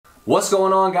What's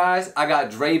going on, guys? I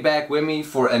got Dre back with me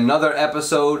for another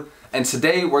episode, and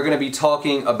today we're going to be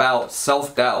talking about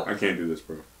self-doubt. I can't do this,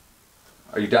 bro.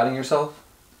 Are you doubting yourself?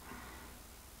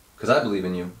 Because I believe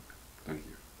in you. Thank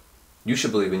you. You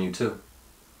should believe in you too.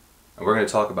 And we're going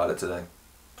to talk about it today.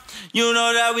 You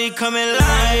know that we coming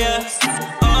liars.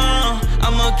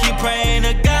 I'ma keep praying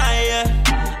to God,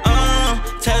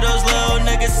 tell those little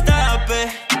niggas stop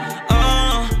it.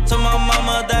 Tell my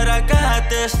mama that I got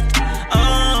this.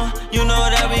 You know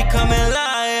that we coming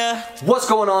liar. What's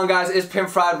going on, guys? It's Pimp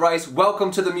Fried Rice.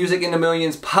 Welcome to the Music into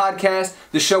Millions podcast,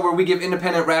 the show where we give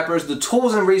independent rappers the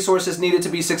tools and resources needed to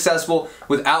be successful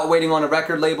without waiting on a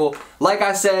record label. Like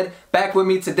I said, back with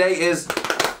me today is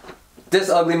this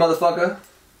ugly motherfucker.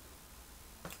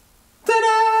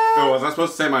 Oh, was I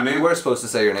supposed to say my name? You were supposed to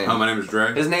say your name. Oh, my name is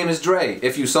Dre. His name is Dre.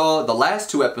 If you saw the last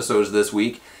two episodes this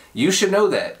week, you should know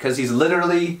that, because he's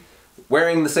literally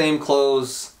wearing the same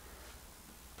clothes,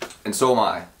 and so am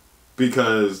I.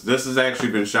 Because this has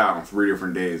actually been shot on 3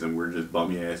 different days, and we're just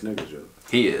bummy ass niggas, yo.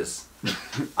 He is.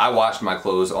 I washed my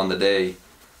clothes on the day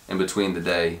in between the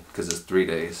day, because it's 3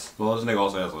 days. Well, this nigga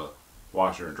also has a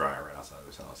washer and dryer right outside of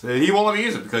his house. He won't let me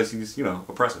use it because he's,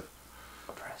 oppressive.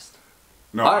 Oppressed.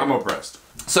 No, All right. I'm oppressed.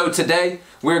 So today,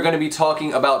 we're going to be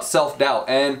talking about self-doubt,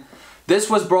 and this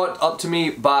was brought up to me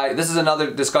by, this is another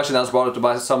discussion that was brought up to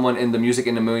by someone in the Music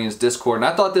into Millions Discord, and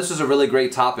I thought this was a really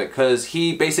great topic, because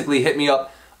he basically hit me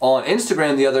up on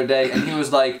Instagram the other day, and he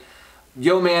was like,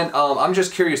 yo man, I'm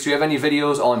just curious, do you have any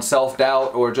videos on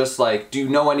self-doubt, or just like, do you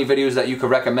know any videos that you could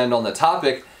recommend on the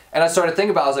topic? And I started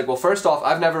thinking about it, I was like, well, first off,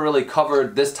 I've never really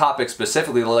covered this topic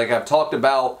specifically. Like, I've talked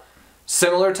about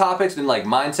similar topics and like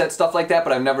mindset stuff like that,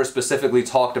 but I've never specifically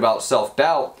talked about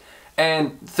self-doubt.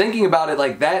 And thinking about it,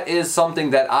 like, that is something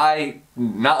that I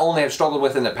not only have struggled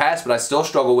with in the past, but I still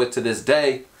struggle with to this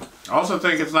day. I also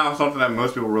think it's not something that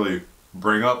most people really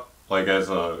bring up, like, as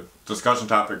a discussion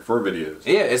topic for videos.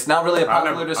 Yeah, it's not really a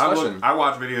popular discussion. I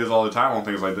watch videos all the time on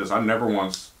things like this. I've never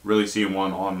once really seen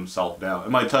one on self-doubt. It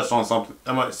might touch on something.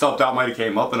 Self-doubt might have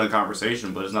came up in a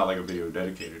conversation, but it's not like a video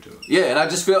dedicated to it. Yeah, and I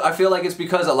feel like it's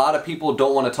because a lot of people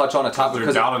don't want to touch on a topic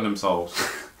because they're doubting themselves.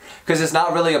 Because it's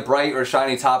not really a bright or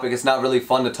shiny topic. It's not really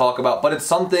fun to talk about, but it's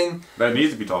something that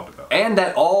needs to be talked about, and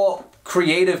that all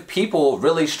creative people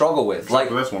really struggle with. Except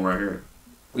for this one right here.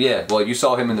 Yeah, well, you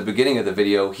saw him in the beginning of the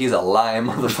video. He's a lying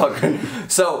motherfucker.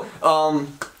 So,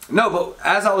 no, but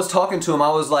as I was talking to him, I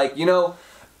was like,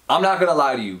 I'm not gonna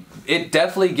lie to you. It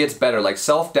definitely gets better. Like,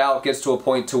 self-doubt gets to a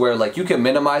point to where, like, you can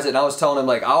minimize it. And I was telling him,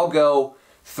 like, I'll go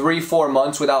 3-4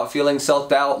 months without feeling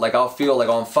self-doubt. Like, I'll feel like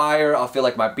on fire. I'll feel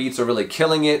like my beats are really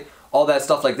killing it. All that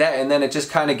stuff like that. And then it just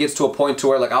kind of gets to a point to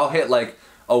where, like, I'll hit like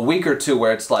a week or two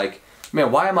where it's like,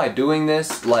 man, why am I doing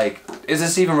this? Like, is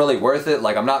this even really worth it?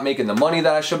 Like, I'm not making the money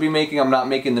that I should be making. I'm not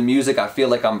making the music I feel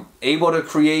like I'm able to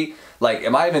create. Like,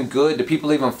 am I even good? Do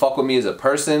people even fuck with me as a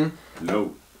person?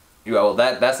 No. Yeah, well,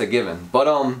 that's a given. But,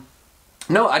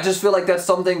 no, I just feel like that's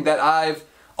something that I've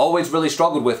always really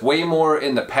struggled with, way more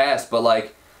in the past. But,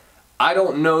 like, I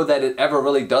don't know that it ever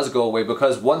really does go away,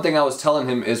 because one thing I was telling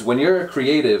him is when you're a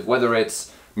creative, whether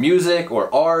it's music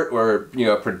or art or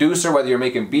a producer, whether you're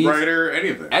making beats, writer,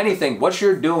 anything, what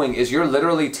you're doing is you're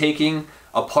literally taking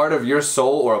a part of your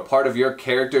soul or a part of your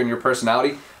character and your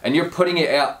personality, and you're putting it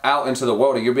out into the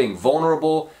world, and you're being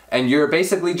vulnerable, and you're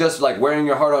basically just like wearing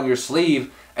your heart on your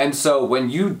sleeve. And so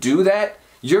when you do that,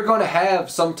 you're going to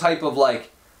have some type of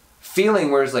like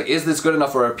feeling where it's like, is this good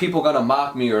enough, or are people going to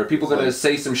mock me, or are people going to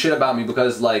say some shit about me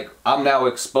because like I'm now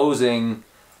exposing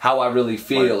how I really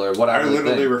feel, or what I really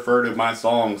literally think. refer to my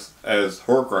songs as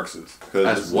Horcruxes.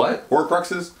 As what?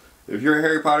 Horcruxes? If you're a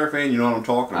Harry Potter fan, you know what I'm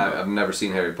talking about. I've never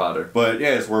seen Harry Potter. But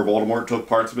yeah, it's where Voldemort took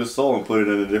parts of his soul and put it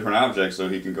in a different object so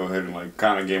he can go ahead and like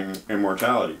kind of gain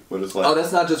immortality. But it's like, oh,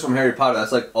 that's not just from Harry Potter.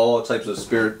 That's like all types of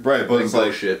spirit, right? But it's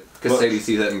like shit. Because Sadie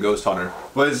sees that in Ghost Hunter.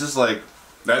 But it's just like,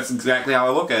 that's exactly how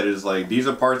I look at it. Is like, these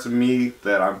are parts of me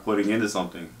that I'm putting into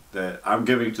something that I'm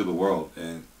giving to the world,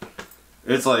 and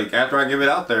it's like, after I give it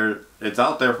out there, it's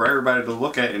out there for everybody to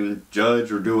look at and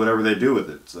judge or do whatever they do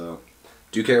with it. So,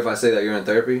 do you care if I say that you're in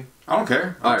therapy? I don't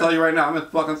care. I'll tell you right now, I'm in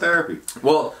fucking therapy.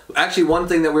 Well, actually, one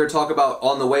thing that we were talking about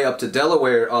on the way up to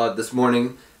Delaware this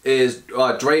morning is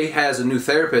Dre has a new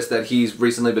therapist that he's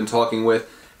recently been talking with,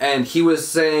 and he was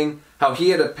saying how he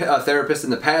had a therapist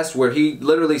in the past where he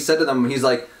literally said to them, he's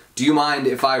like, do you mind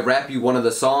if I rap you one of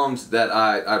the songs that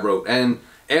I wrote? And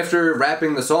after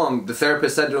rapping the song, the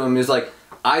therapist said to him, he's like,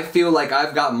 I feel like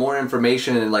I've got more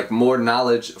information and like more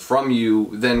knowledge from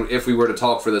you than if we were to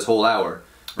talk for this whole hour.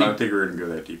 I don't think we're going to go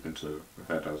that deep into the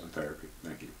fact I was in therapy.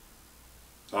 Thank you.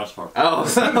 Josh Parker. Oh, I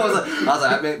was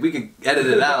like, I mean, we could edit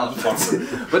it out.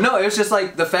 But no, it's just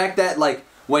like the fact that like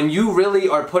when you really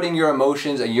are putting your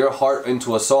emotions and your heart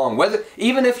into a song, whether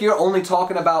even if you're only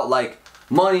talking about like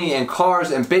money and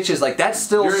cars and bitches, like that's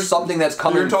still something that's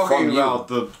coming from you. You're talking about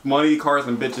the money, cars,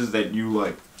 and bitches that you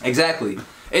like. Exactly.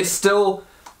 It's still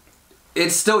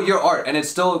your art, and it's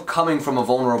still coming from a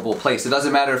vulnerable place. It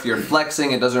doesn't matter if you're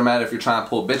flexing, it doesn't matter if you're trying to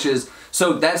pull bitches.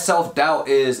 So that self-doubt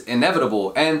is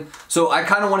inevitable. And so I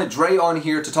kind of wanted Dre on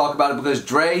here to talk about it because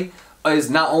Dre is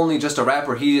not only just a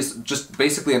rapper, he is just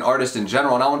basically an artist in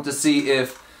general. And I wanted to see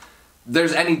if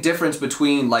there's any difference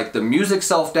between like the music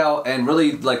self-doubt and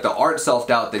really like the art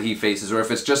self-doubt that he faces, or if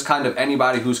it's just kind of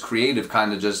anybody who's creative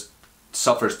kind of just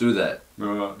suffers through that.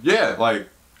 Yeah, like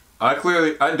I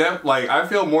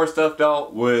feel more stuffed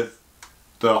out with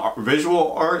the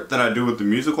visual art than I do with the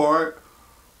musical art,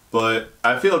 but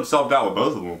I feel self doubt with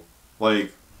both of them.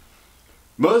 Like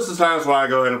most of the times when I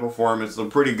go in a perform, it's a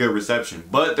pretty good reception.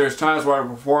 But there's times where I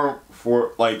perform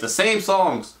for like the same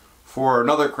songs for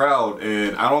another crowd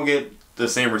and I don't get the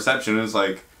same reception. It's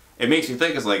like it makes me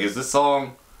think, it's like, is this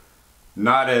song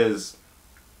not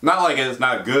like it's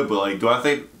not good, but like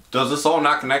does this song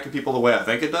not connect to people the way I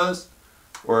think it does?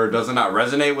 Or does it not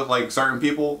resonate with like certain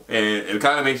people? And it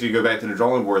kind of makes you go back to the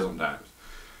drawing board sometimes.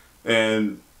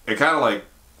 And it kind of like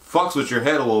fucks with your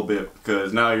head a little bit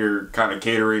because now you're kind of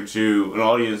catering to an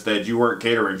audience that you weren't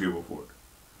catering to before.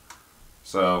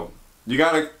 So you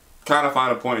gotta kind of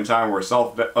find a point in time where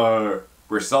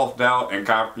self-doubt and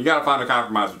you gotta find a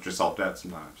compromise with your self-doubt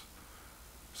sometimes.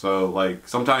 So like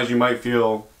sometimes you might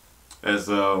feel as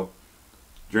though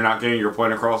you're not getting your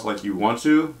point across like you want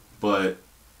to, but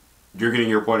you're getting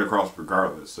your point across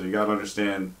regardless. So you gotta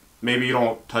understand, maybe you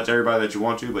don't touch everybody that you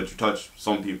want to, but you touch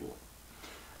some people.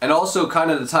 And also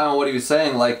kind of the time on what he was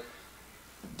saying, like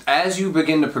as you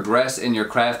begin to progress in your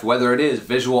craft, whether it is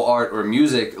visual art or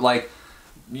music, like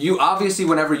you obviously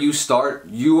whenever you start,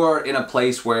 you are in a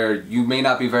place where you may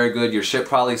not be very good, your shit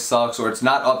probably sucks, or it's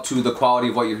not up to the quality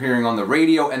of what you're hearing on the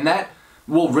radio, and that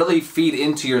will really feed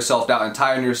into your self-doubt and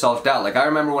tie into your self-doubt. Like I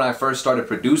remember when I first started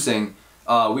producing,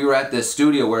 we were at this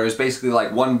studio where it was basically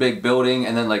like one big building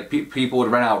and then like people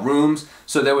would rent out rooms.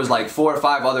 So there was like 4 or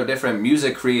 5 other different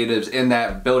music creatives in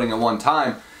that building at one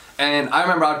time. And I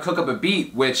remember I'd cook up a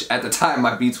beat, which at the time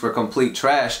my beats were complete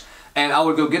trash. And I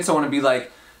would go get someone and be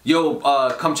like, yo,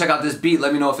 come check out this beat,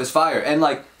 let me know if it's fire. And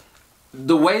like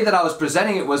the way that I was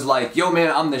presenting it was like, yo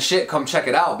man, I'm the shit, come check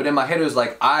it out. But in my head it was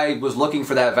like, I was looking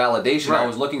for that validation. Right. I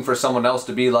was looking for someone else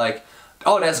to be like,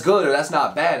 oh, that's good or that's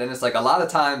not bad. And it's like a lot of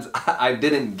times I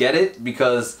didn't get it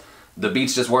because the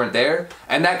beats just weren't there.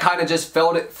 And that kind of just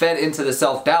fed into the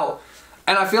self-doubt.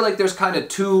 And I feel like there's kind of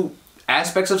 2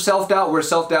 aspects of self-doubt where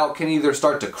self-doubt can either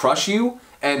start to crush you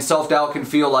and self-doubt can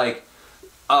feel like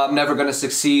I'm never going to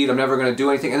succeed, I'm never going to do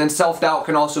anything. And then self-doubt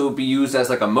can also be used as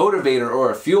like a motivator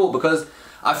or a fuel, because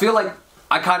I feel like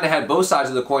I kind of had both sides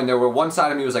of the coin there, where one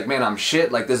side of me was like, man, I'm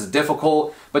shit, like this is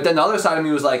difficult. But then the other side of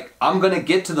me was like, I'm going to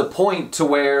get to the point to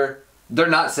where they're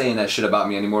not saying that shit about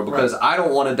me anymore, because right. I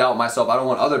don't want to doubt myself. I don't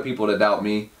want other people to doubt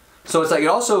me. So it's like,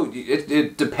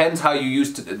 it depends how you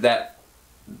use the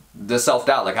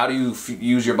self-doubt. Like how do you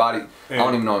use your body? I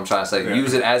don't even know what I'm trying to say. Yeah.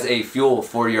 Use it as a fuel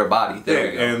for your body.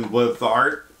 There you go. And with the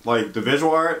art, like the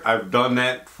visual art, I've done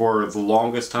that for the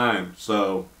longest time.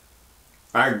 So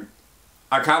I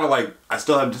kind of like, I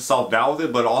still have self-doubt with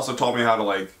it, but it also taught me how to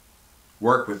like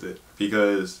work with it,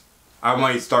 because I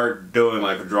might start doing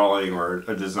like a drawing or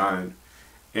a design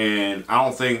and I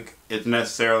don't think it's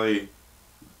necessarily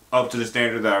up to the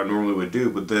standard that I normally would do,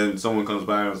 but then someone comes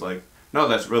by and is like, no,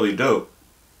 that's really dope.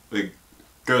 It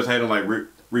goes ahead and like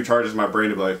recharges my brain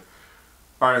to be like,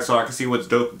 alright, so I can see what's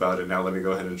dope about it, now let me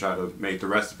go ahead and try to make the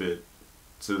rest of it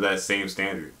to that same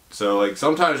standard. So like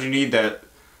sometimes you need that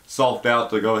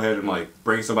self-doubt to go ahead and like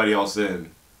bring somebody else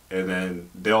in, and then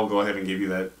they'll go ahead and give you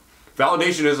that.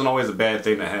 Validation isn't always a bad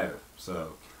thing to have.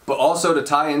 So, but also to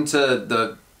tie into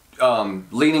the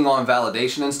leaning on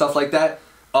validation and stuff like that,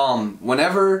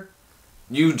 whenever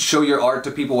you show your art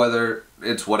to people, whether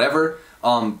it's whatever,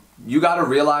 you gotta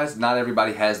realize not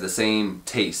everybody has the same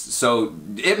taste. So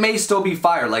it may still be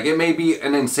fire, like it may be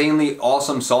an insanely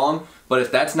awesome song, but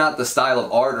if that's not the style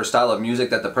of art or style of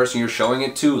music that the person you're showing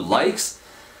it to likes,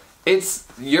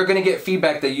 you're gonna get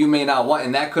feedback that you may not want,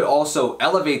 and that could also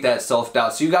elevate that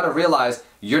self-doubt. So you gotta realize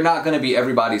you're not gonna be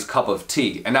everybody's cup of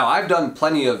tea. And now I've done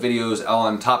plenty of videos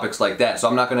on topics like that, so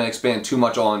I'm not gonna expand too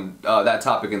much on that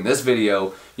topic in this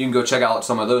video. You can go check out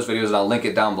some of those videos and I'll link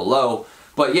it down below.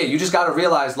 But yeah, you just gotta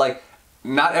realize like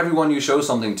not everyone you show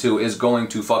something to is going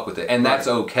to fuck with it, and that's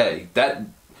okay. That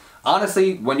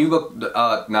honestly, when you look,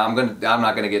 I'm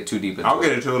not gonna get too deep into it. I'll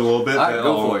get into it a little bit. All right,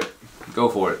 go for it. Go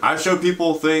for it. I show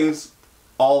people things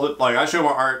I show my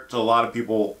art to a lot of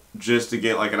people just to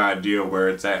get like an idea of where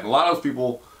it's at. And a lot of those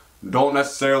people don't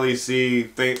necessarily see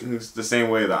things the same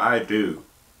way that I do,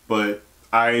 but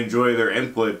I enjoy their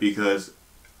input because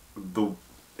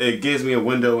it gives me a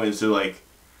window into like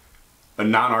a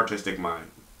non-artistic mind.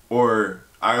 Or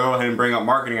I go ahead and bring up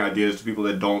marketing ideas to people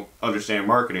that don't understand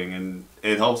marketing, and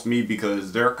it helps me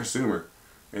because they're a consumer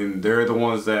and they're the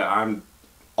ones that I'm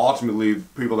ultimately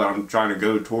people that I'm trying to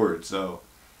go towards. So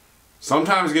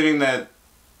sometimes getting that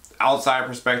outside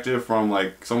perspective from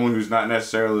like someone who's not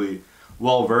necessarily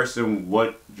well versed in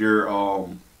what your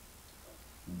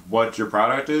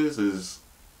product is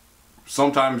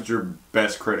sometimes your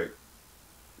best critic.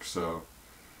 So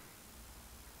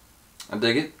I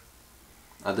dig it.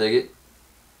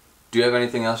 Do you have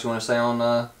anything else you want to say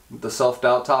on the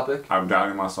self-doubt topic? I'm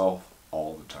doubting myself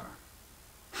all the time.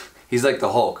 He's like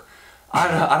the Hulk.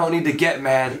 I don't need to get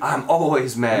mad. I'm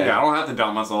always mad. Yeah, I don't have to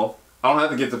doubt myself. I don't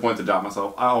have to get to the point to doubt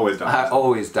myself. I always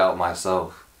doubt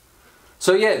myself.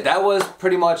 So yeah, that was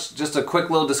pretty much just a quick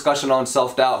little discussion on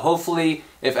self-doubt. Hopefully,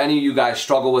 if any of you guys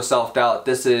struggle with self-doubt,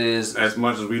 this is as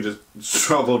much as we just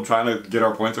struggled trying to get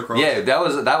our points across. Yeah,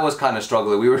 that was kind of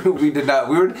struggling. We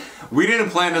didn't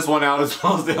plan this one out as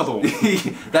well as the other one.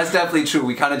 That's definitely true.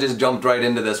 We kind of just jumped right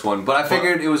into this one, but I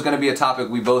figured it was going to be a topic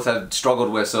we both had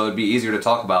struggled with, so it'd be easier to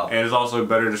talk about. And it's also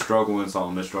better to struggle in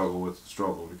something than struggle with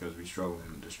struggle, because we struggle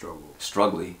in the struggle.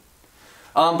 Struggly.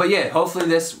 But yeah, hopefully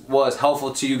this was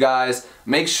helpful to you guys.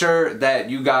 Make sure that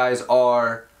you guys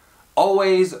are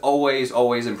always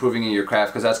improving in your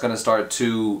craft, because that's going to start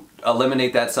to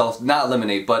eliminate that not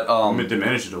eliminate, but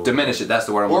diminish it a little. Diminish it, that's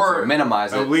the word I'm looking for.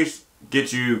 Minimize it. At least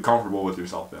get you comfortable with your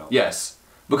self-doubt. Yes.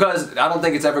 Because I don't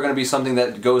think it's ever going to be something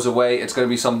that goes away. It's going to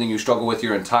be something you struggle with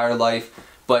your entire life,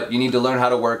 but you need to learn how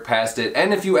to work past it.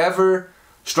 And if you ever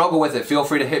struggle with it, feel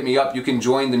free to hit me up. You can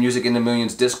join the Music in the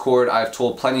Millions Discord. I've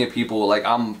told plenty of people, like,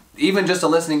 I'm even just a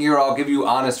listening ear, I'll give you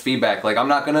honest feedback. Like, I'm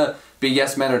not gonna be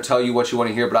yes man or tell you what you want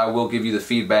to hear, but I will give you the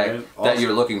feedback that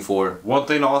you're looking for. One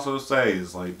thing to also say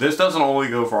is, like, this doesn't only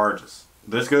go for artists.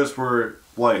 This goes for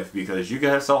life, because you can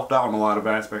have self-doubt in a lot of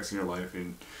aspects in your life,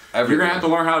 and you're gonna have to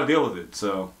learn how to deal with it.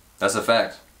 So that's a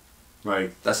fact.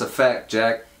 Like, that's a fact,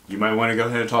 Jack. You might want to go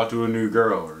ahead and talk to a new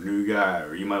girl or a new guy,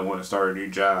 or you might want to start a new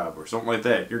job or something like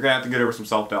that. You're going to have to get over some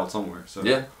self-doubt somewhere. So.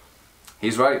 Yeah,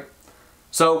 he's right.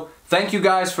 So thank you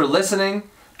guys for listening.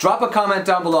 Drop a comment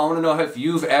down below. I want to know if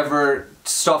you've ever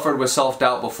suffered with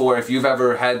self-doubt before, if you've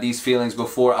ever had these feelings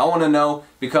before. I want to know,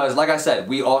 because like I said,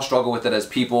 we all struggle with it as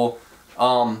people.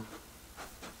 I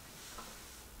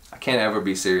can't ever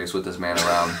be serious with this man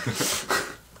around.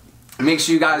 Make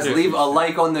sure you guys leave a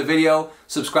like on the video,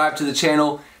 subscribe to the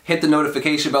channel, hit the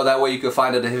notification bell, that way you can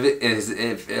find out if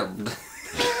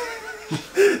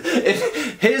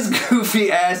his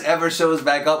goofy ass ever shows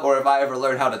back up, or if I ever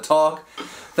learn how to talk.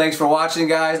 Thanks for watching,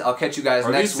 guys. I'll catch you guys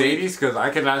next week. Are these Sadies? Because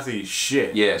I cannot see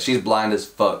shit. Yeah, she's blind as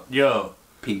fuck. Yo.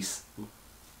 Peace.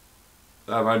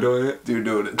 Am I doing it? You're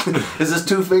doing it. Is this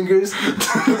 2 fingers?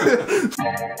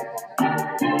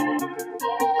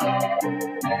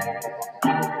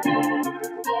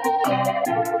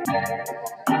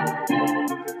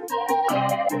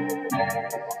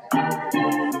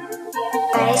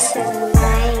 I